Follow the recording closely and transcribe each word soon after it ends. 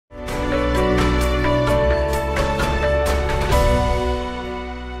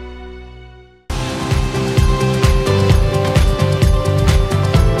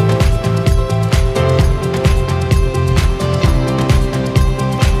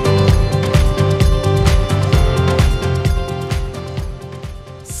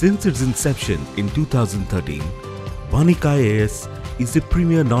Since its inception in 2013, Vanik Ias is a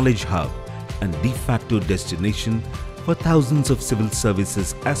premier knowledge hub and de facto destination for thousands of civil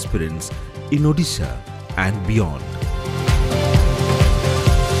services aspirants in Odisha and beyond.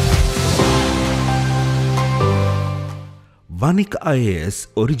 Vanik Ias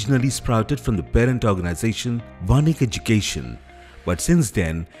originally sprouted from the parent organization Vanik Education, but since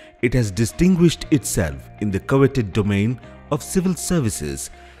then it has distinguished itself in the coveted domain of civil services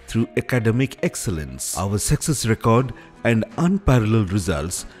through academic excellence. Our success record and unparalleled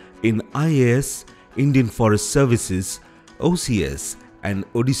results in IAS, Indian Forest Services, OCS and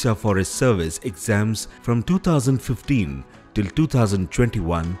Odisha Forest Service exams from 2015 till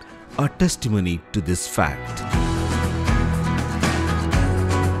 2021 are testimony to this fact.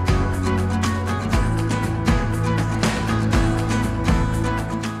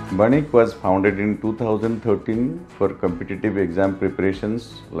 Vanik was founded in 2013 for competitive exam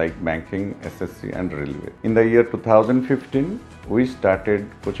preparations like banking, SSC and railway. In the year 2015, we started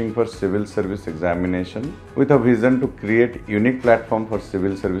coaching for civil service examination with a vision to create unique platform for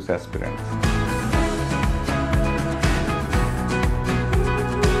civil service aspirants.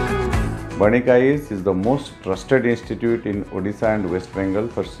 Vanik Ias is the most trusted institute in Odisha and West Bengal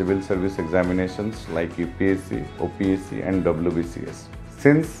for civil service examinations like UPSC, OPSC and WBCS.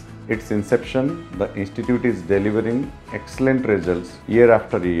 Since its inception, the institute is delivering excellent results year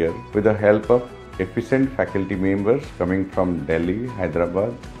after year with the help of efficient faculty members coming from Delhi,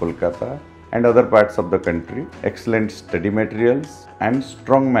 Hyderabad, Kolkata and other parts of the country, excellent study materials and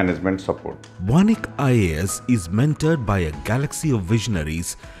strong management support. Vanik Ias is mentored by a galaxy of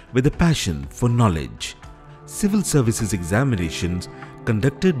visionaries with a passion for knowledge. Civil services examinations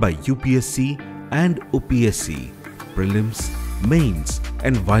conducted by UPSC and OPSC, prelims, mains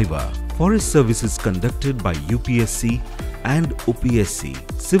and viva. Forest services conducted by UPSC and OPSC.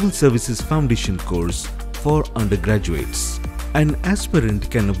 Civil services foundation course for undergraduates. An aspirant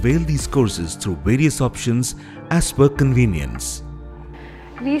can avail these courses through various options as per convenience.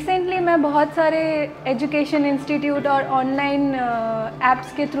 Recently मैं बहुत सारे education institute और online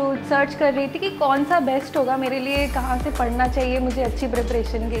apps के through search कर रही थी कि कौन सा बेस्ट होगा मेरे लिए, कहाँ से पढ़ना चाहिए मुझे अच्छी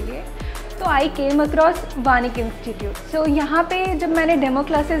प्रिपरेशन के लिए. तो आई केम अक्रॉस वानिक इंस्टीट्यूट. सो यहाँ पे जब मैंने डेमो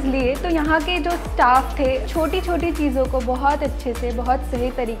क्लासेस लिए तो यहाँ के जो स्टाफ थे छोटी छोटी चीज़ों को बहुत अच्छे से, बहुत सही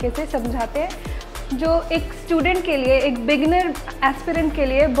तरीके से समझाते हैं, जो एक स्टूडेंट के लिए, एक बिगिनर एस्पिरेंट के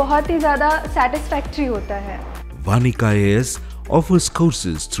लिए बहुत ही ज़्यादा सेटिस्फैक्ट्री होता है. Vanik Ias offers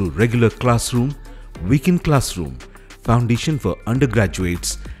courses through regular classroom, weekend classroom, foundation for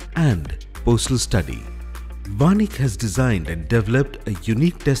undergraduates and postal study. Vanik has designed and developed a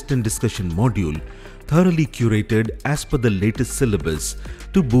unique test and discussion module thoroughly curated as per the latest syllabus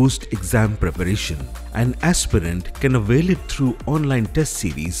to boost exam preparation. An aspirant can avail it through online test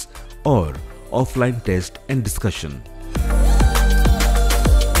series or offline test and discussion.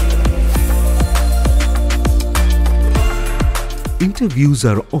 Interviews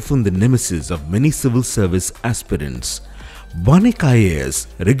are often the nemesis of many civil service aspirants. Vanik Ias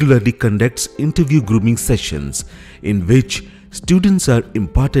regularly conducts interview grooming sessions in which students are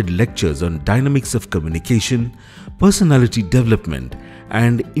imparted lectures on dynamics of communication, personality development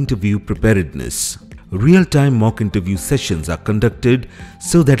and interview preparedness. Real-time mock interview sessions are conducted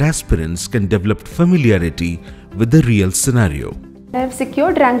so that aspirants can develop familiarity with the real scenario. I have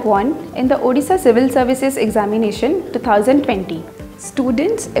secured rank 1 in the Odisha Civil Services Examination 2020.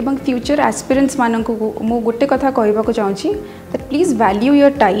 Students एवं future aspirants माननको मो गोटे कथा कहबा को चाहूँची that please value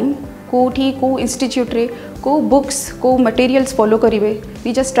your time. कोठी को institute रे को books को materials follow करिवे,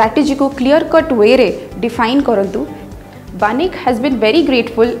 निज strategy को clear cut way रे define करंतु. Vanik has been very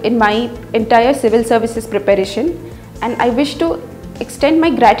grateful in my entire civil services preparation and I wish to extend my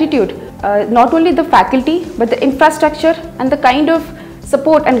gratitude not only the faculty but the infrastructure and the kind of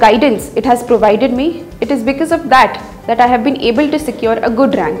support and guidance it has provided me. It is because of that I have been able to secure a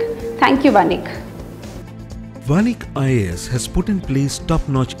good rank. Thank you, Vanik. Vanik Ias has put in place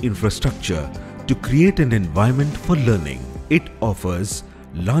top-notch infrastructure to create an environment for learning. It offers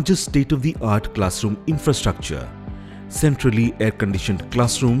largest state-of-the-art classroom infrastructure, centrally air-conditioned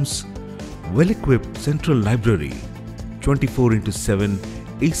classrooms, well-equipped central library, 24/7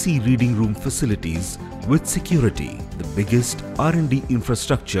 AC reading room facilities with security, the biggest R&D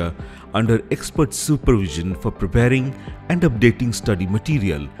infrastructure under expert supervision for preparing and updating study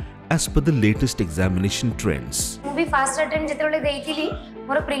material as per the latest examination trends. ମୁଁ ଫାस्ट attempt ଯେତେବେଳେ ଦେଇଥିଲି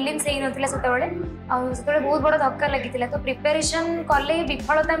ମୋର prelims ହେଇନଥିଲା ସେତେବେଳେ ବହୁତ ବଡ଼ ଧକ୍କା ଲାଗିଥିଲା ତ ପ୍ରିପାରେସନ୍ କଲେ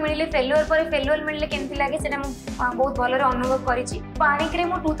ବିଫଳତା ମିଳିଲେ ଫେଲୁଅର୍ ପରେ ଫେଲୁଅର୍ ମିଳିଲେ କେମିତି ଲାଗେ ସେଇଟା ମୁଁ ବହୁତ ଭଲରେ ଅନୁଭବ କରିଛି। ବାଣିକରେ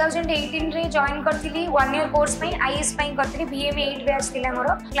ମୁଁ 2018ରେ ଜଏନ୍ କରିଥିଲି 1 year କୋର୍ସ ପାଇଁ IAS ପାଇଁ କରିଥିଲି BMA 8 ବ୍ୟାଚ୍ ଥିଲା ମୋର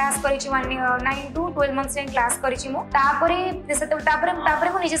କ୍ଲାସ୍ କରିଛି 9 to 12 months ଯାଏଁ କ୍ଲାସ୍ କରିଛି ମୁଁ ତାପରେ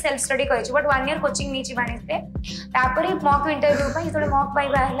ମୁଁ ନିଜେ ସେଲ୍ଫ ଷ୍ଟଡି କରିଛି ବଟ୍ 1 year କୋଚିଂ ନେଇଛି ବାଣିକରେ ତାପରେ ମକ୍ ଇଣ୍ଟରଭ୍ୟୁ ପାଇଁ ଯେତେବେଳେ ମକ୍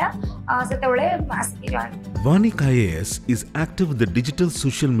ପାଇବା ହେଲା ସେତେବେଳେ ଆସିକି join. Vanik Ias is active with the digital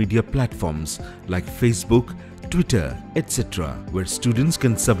social media platforms like Facebook, Twitter, etc., where students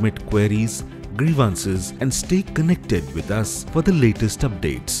can submit queries, grievances and stay connected with us for the latest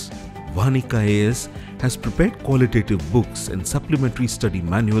updates. Vanik Ias has prepared qualitative books and supplementary study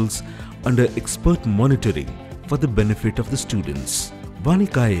manuals under expert monitoring for the benefit of the students.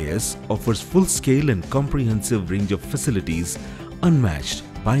 Vanik Ias offers full-scale and comprehensive range of facilities unmatched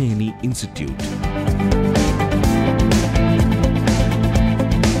by any institute.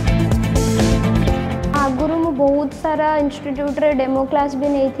 आगुरु मु बहुत सारा institute रे demo class भी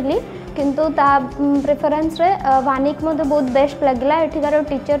नहीं थी किंतु ता preference रे वानिक मते बहुत बेस्ट लगला एठिकार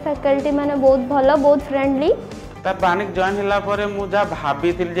टीचर फैकल्टी माने बहुत भलो बहुत फ्रेंडली ता वानिक जॉइन होला परे मु जा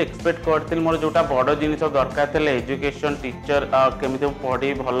भाबी थिल जे एक्सपेक्ट करथिल मोर जोटा बड़ जिनिस दरकार थिले एजुकेशन टीचर केमिते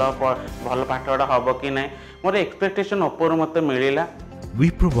पढी भलो पाठडा हबो कि नै मोर एक्सपेक्टेशन ऊपर मते मिलिला। We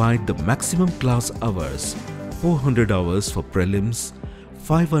provide the maximum class hours, 400 hours for prelims,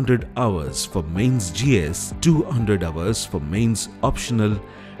 500 hours for mains GS, 200 hours for mains optional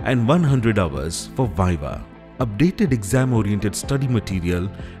and 100 hours for Viva. Updated exam-oriented study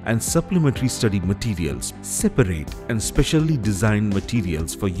material and supplementary study materials, separate and specially designed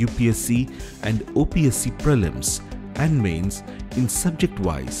materials for UPSC and OPSC prelims and mains in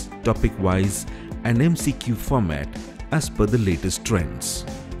subject-wise, topic-wise and MCQ format as per the latest trends.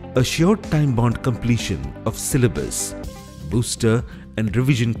 Assured time-bound completion of syllabus, booster and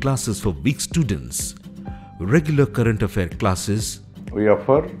revision classes for weak students, regular current affair classes. We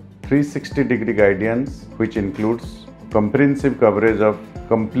offer 360-degree guidance which includes comprehensive coverage of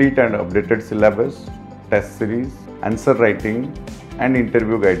complete and updated syllabus, test series, answer writing and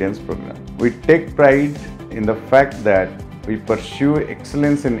interview guidance program. We take pride in the fact that we pursue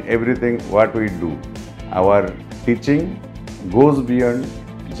excellence in everything what we do. Our teaching goes beyond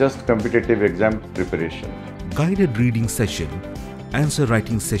just competitive exam preparation. Guided reading session, answer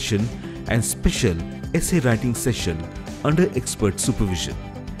writing session and special essay writing session under expert supervision.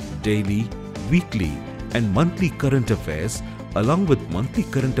 Daily, weekly and monthly current affairs along with monthly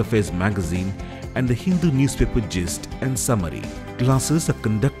current affairs magazine and the Hindu newspaper gist and summary. Classes are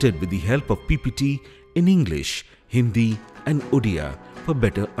conducted with the help of PPT in English, Hindi and Odia for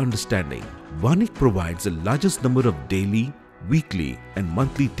better understanding. Vanik provides the largest number of daily, weekly and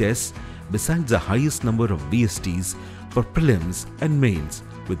monthly tests besides the highest number of VSTs for prelims and mains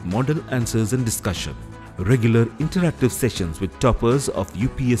with model answers and discussion. Regular interactive sessions with toppers of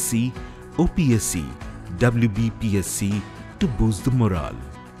UPSC, OPSC, WBPSC to boost the morale.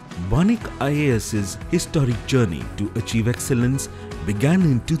 Vanik Ias's historic journey to achieve excellence began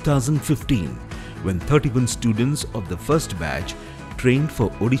in 2015 when 31 students of the first batch trained for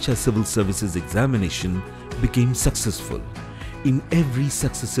Odisha Civil Services examination became successful. In every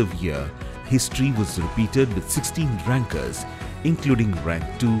successive year, history was repeated with 16 rankers, including rank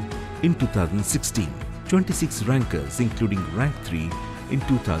 2 in 2016, 26 rankers including rank 3 in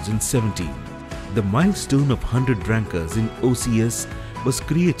 2017. The milestone of 100 rankers in OCS was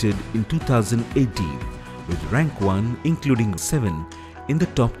created in 2018 with rank 1 including 7 in the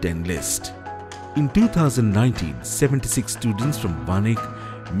top 10 list. In 2019, 76 students from Vanik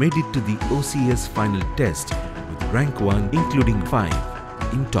made it to the OCS final test with rank 1 including 5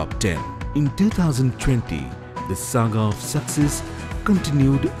 in top 10. In 2020, the saga of success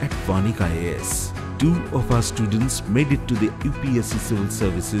continued at Vanik Ias. 2 of our students made it to the UPSC Civil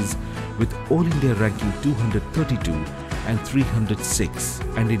Services with All India ranking 232 and 306,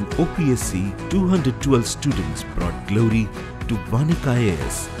 and in OPSC, 212 students brought glory to Vanik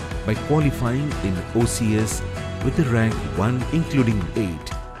Ias by qualifying in OCS with the rank 1 including 8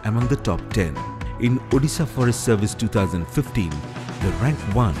 among the top 10. In Odisha Forest Service 2015, the rank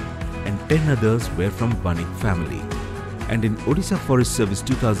 1 and 10 others were from Vanik family. And in Odisha Forest Service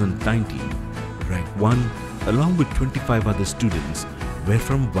 2019, rank 1 along with 25 other students were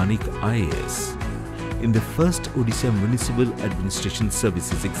from Vanik Ias. In the first Odisha Municipal Administration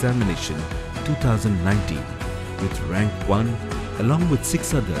Services examination 2019, with rank 1 along with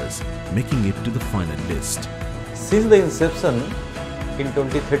 6 others making it to the final list. Since the inception in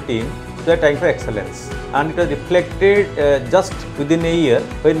 2013, to a time for excellence, and it was reflected just within a year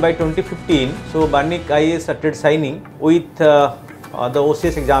when by 2015, so Vanik Ias started signing with the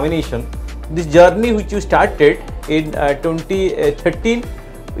OCS examination. This journey which you started in 2013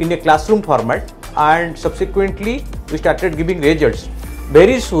 in a classroom format, and subsequently we started giving results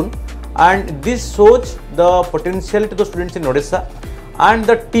very soon, and this shows the potential to the students in Odisha and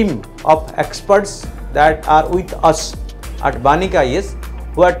the team of experts that are with us at Vanik Ias,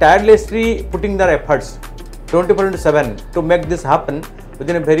 who are tirelessly putting their efforts 24/7 to make this happen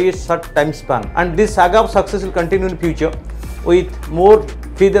within a very short time span. And this saga of success will continue in future with more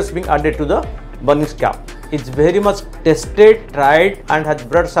feathers being added to the Vanik's cap. It's very much tested, tried, and has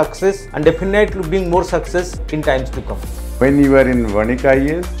brought success, and definitely bring more success in times to come. When you are in Vanik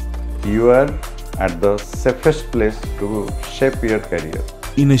Ias, you are at the safest place to shape your career.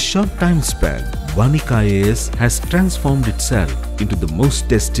 In a short time span, Vanik Ias has transformed itself into the most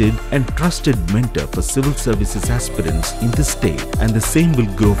tested and trusted mentor for civil services aspirants in the state, and the same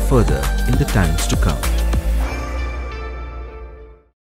will grow further in the times to come.